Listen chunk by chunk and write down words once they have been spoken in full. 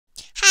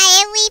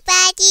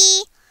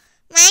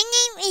My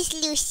name is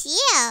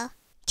Lucille.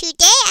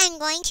 Today I'm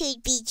going to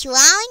be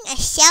drawing a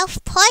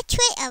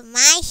self-portrait of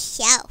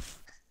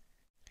myself.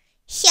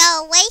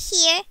 So right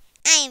here,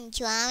 I am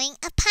drawing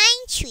a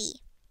pine tree.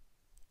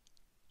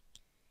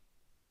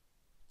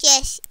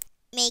 Just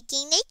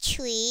making the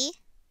tree.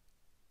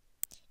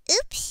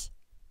 Oops.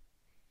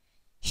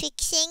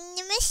 Fixing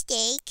the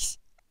mistakes.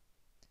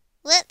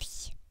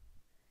 Whoops.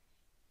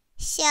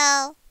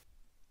 So,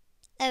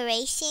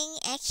 erasing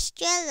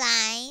extra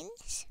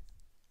lines.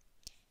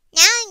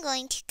 Now I'm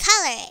going to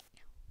color it.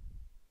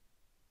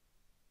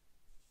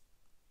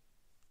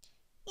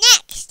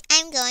 Next,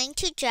 I'm going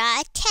to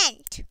draw a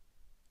tent.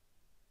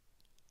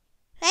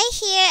 Right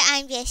here,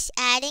 I'm just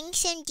adding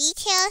some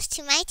details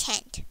to my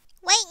tent.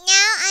 Right now,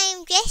 I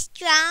am just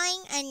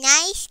drawing a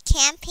nice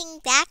camping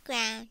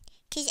background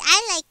because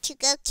I like to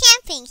go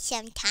camping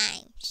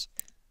sometimes.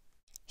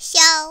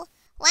 So,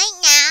 right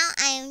now,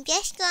 I am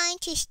just going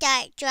to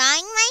start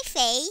drawing my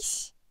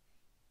face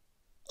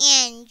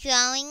and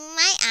drawing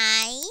my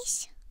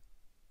eyes.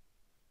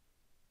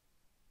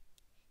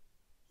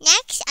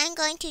 Next, I'm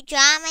going to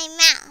draw my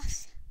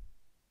mouth.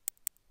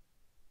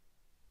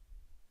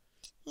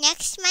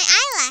 Next, my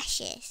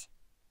eyelashes.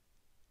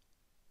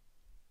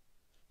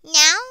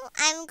 Now,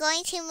 I'm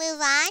going to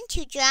move on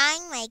to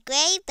drawing my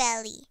gray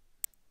belly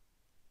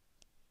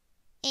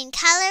and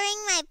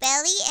coloring my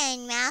belly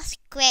and mouth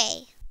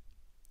gray.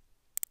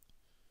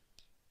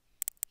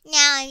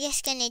 Now, I'm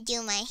just going to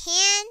do my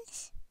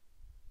hands.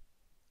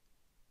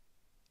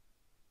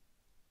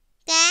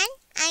 Then,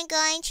 I'm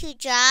going to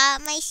draw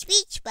my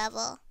speech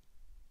bubble.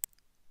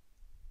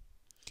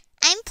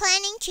 I'm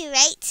planning to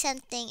write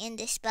something in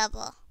this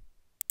bubble.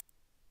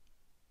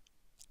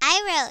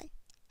 I wrote,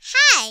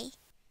 "Hi,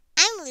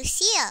 I'm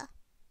Lucille.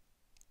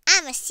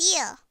 I'm a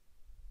seal."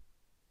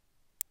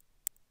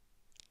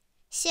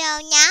 So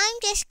now I'm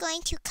just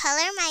going to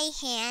color my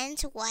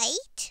hands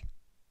white.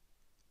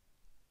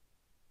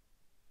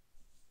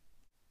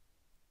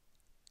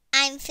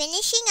 I'm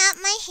finishing up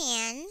my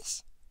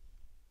hands.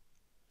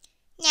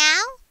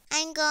 Now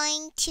I'm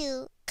going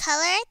to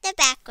color the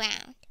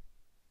background.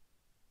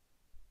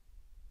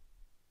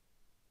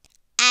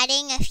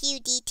 Adding a few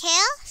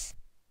details.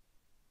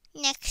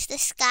 Next, the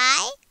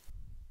sky.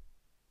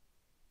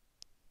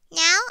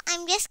 Now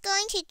I'm just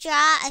going to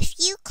draw a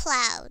few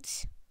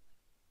clouds.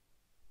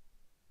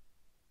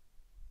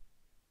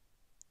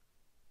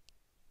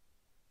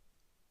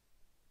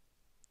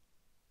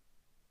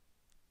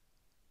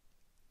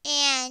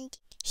 And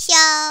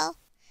so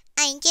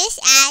I'm just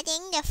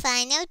adding the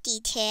final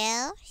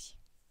details.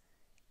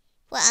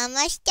 We're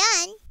almost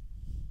done.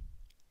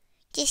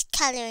 Just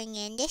coloring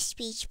in the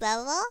speech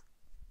bubble.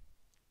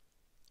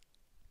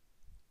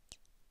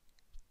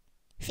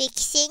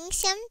 Fixing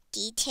some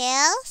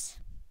details.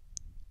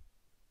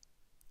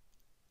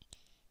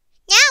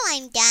 Now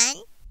I'm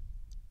done.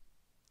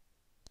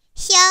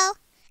 So,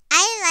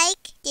 I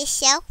like the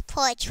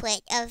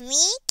self-portrait of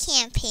me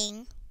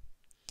camping.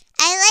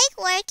 I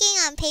like working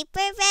on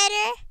paper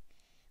better,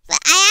 but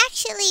I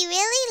actually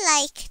really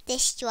like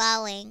this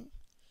drawing.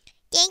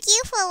 Thank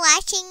you for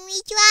watching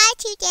me draw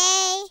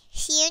today.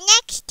 See you